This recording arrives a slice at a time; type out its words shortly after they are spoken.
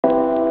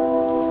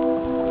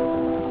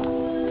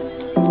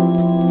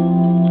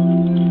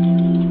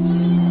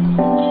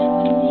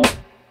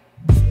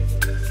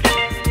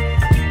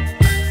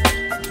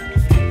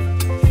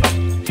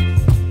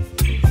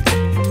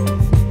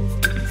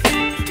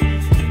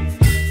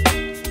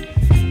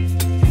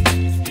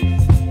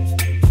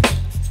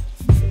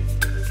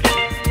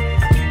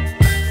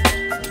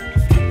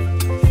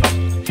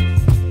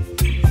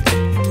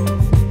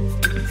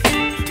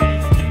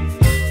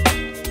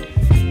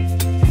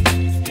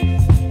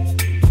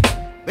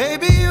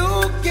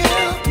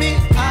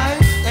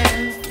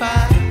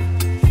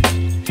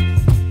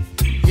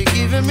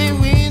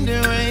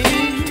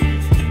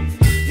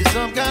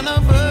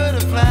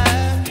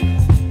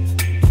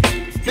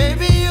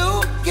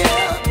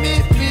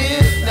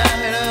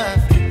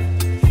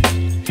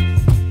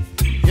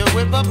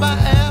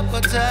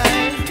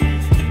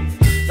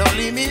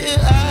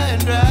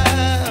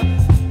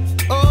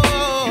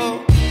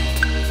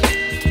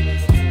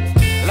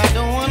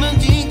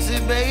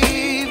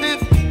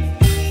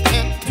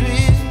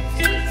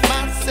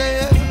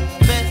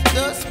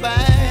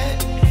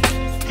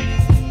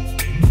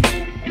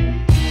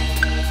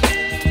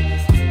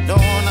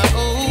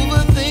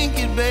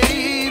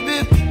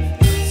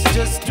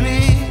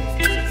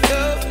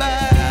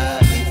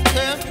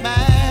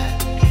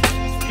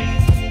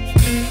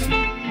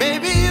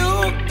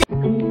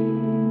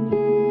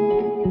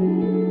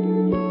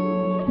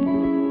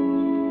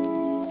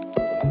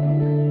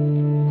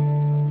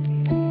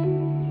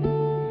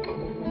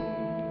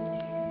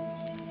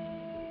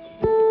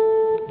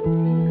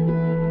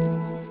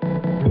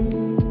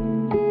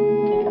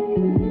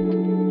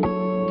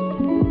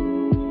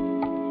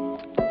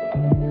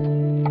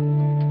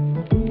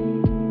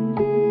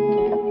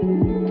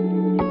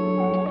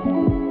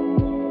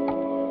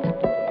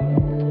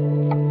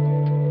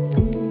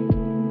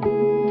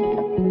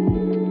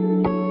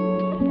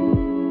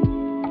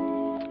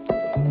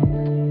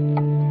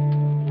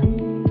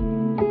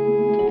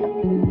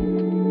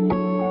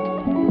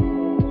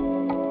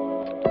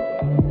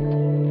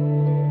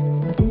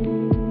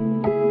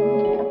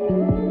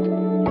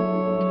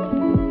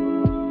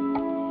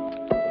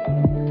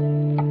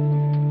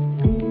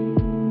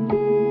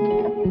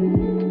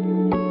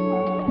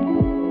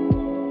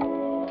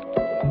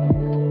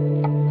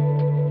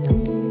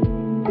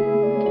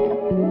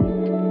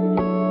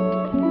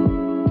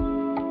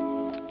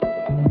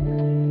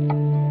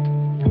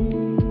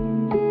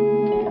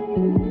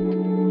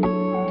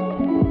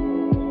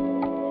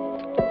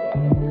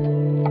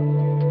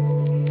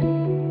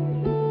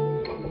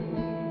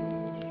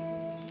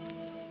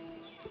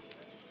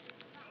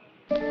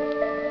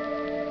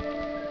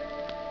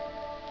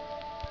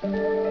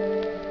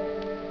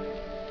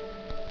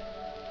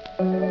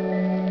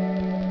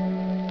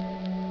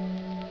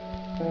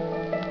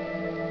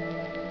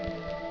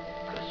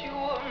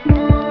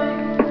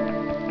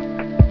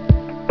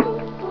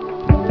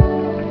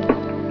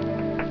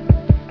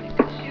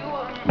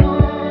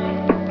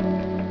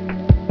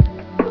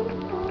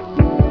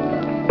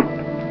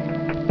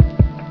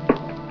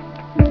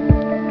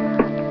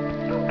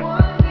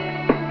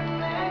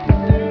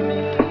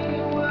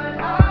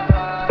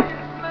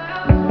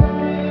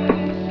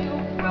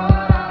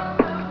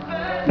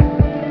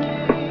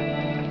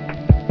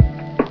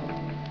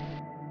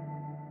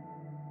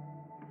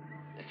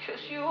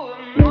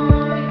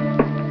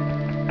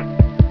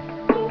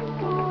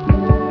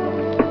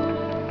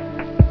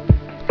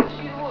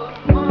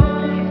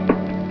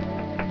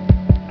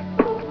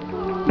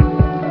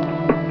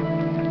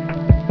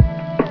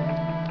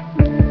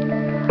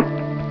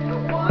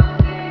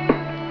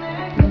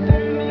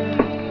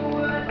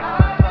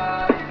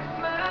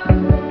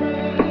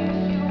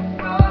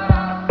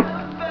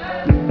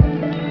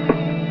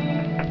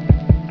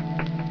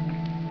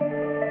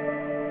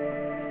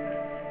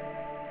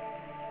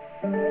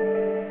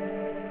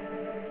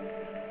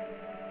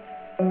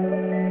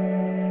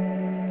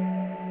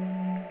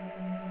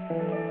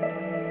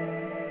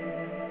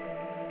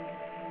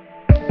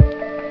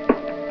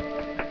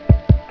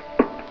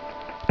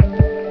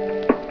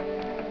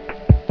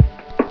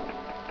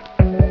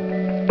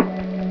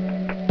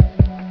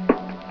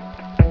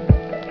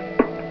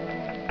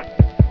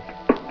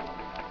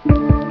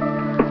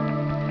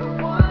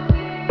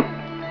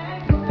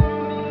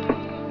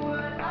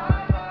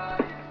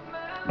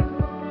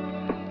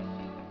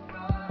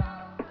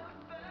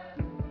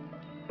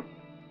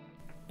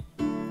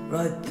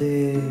Right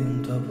there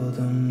on top of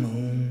the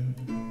moon,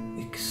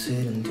 we could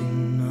sit and do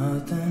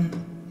nothing.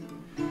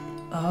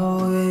 I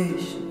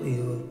wish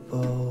we were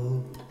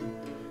bold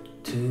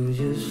to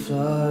just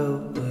fly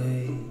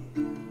away.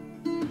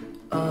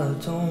 I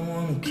don't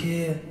wanna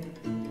care,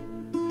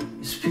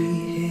 just be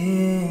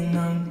here and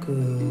I'm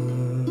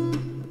good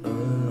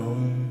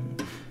alone.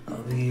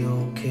 I'll be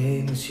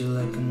okay, miss you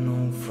like an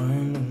old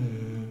friend.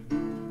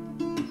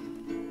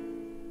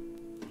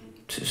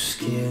 Too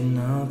scared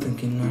now,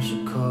 thinking I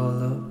should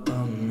call up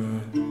all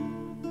night.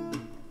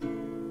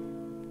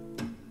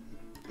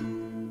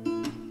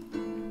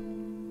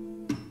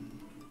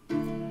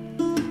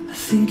 I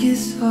think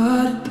it's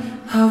hard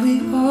how we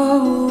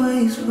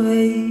always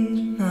wait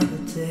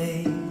another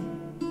day,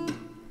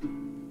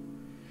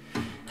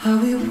 how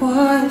we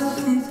watch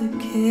things that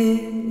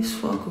kids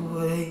walk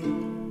away.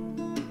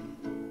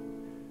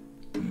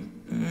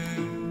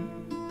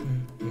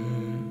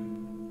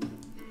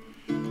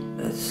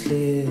 Let's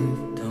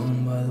live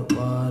down by the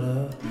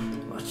water,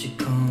 watch it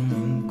come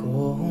and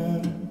go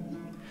home.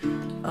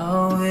 I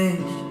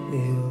wish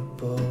we were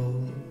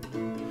bold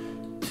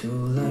to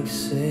like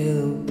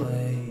sail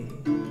away.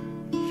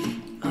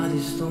 I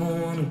just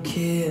don't wanna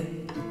care.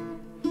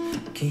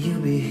 Can you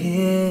be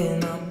here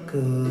and I'm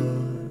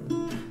good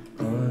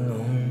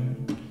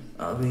alone?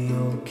 I'll be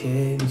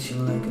okay, miss you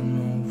like an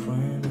old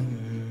friend.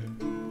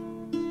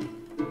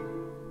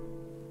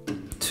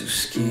 Too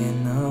scared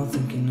now,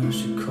 thinking I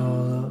should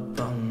call up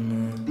all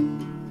night.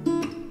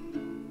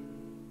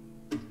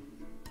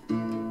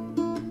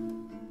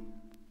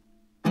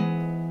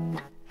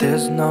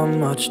 There's not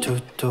much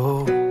to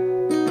do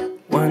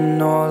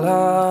when all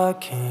I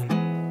can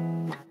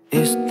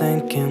is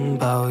thinking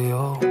about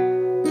you.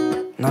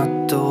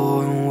 Not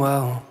doing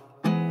well,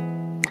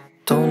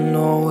 don't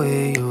know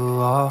where you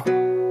are,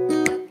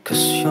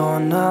 'cause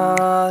you're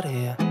not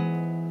here.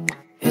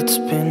 It's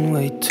been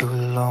way too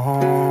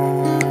long.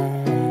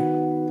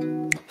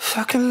 If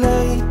I could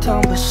lay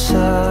down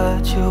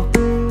beside you,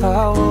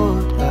 I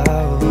would.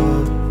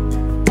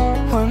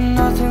 When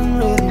nothing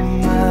really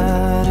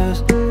matters,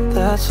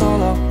 that's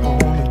all I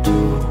wanna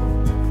do.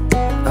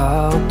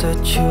 I hope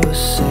that you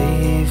are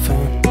safe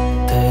and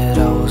that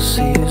I will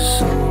see you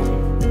soon.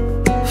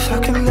 If I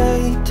could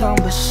lay down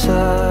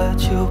beside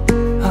you,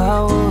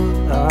 I would.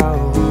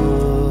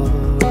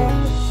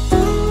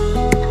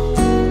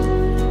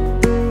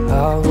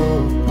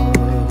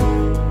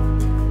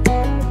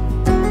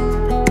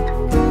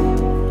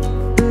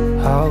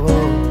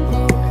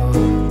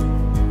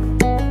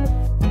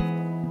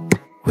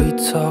 We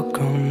talk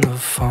on the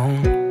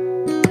phone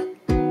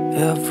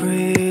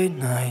every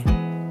night.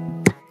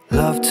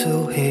 Love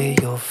to hear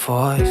your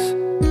voice,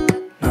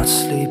 not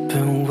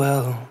sleeping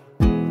well.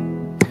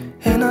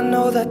 And I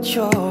know that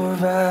you're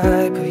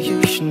right, but you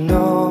should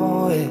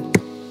know it.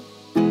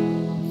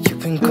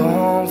 You've been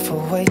gone for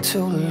way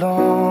too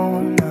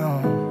long now.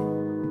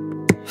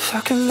 If I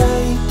could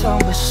lay down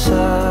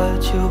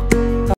beside you,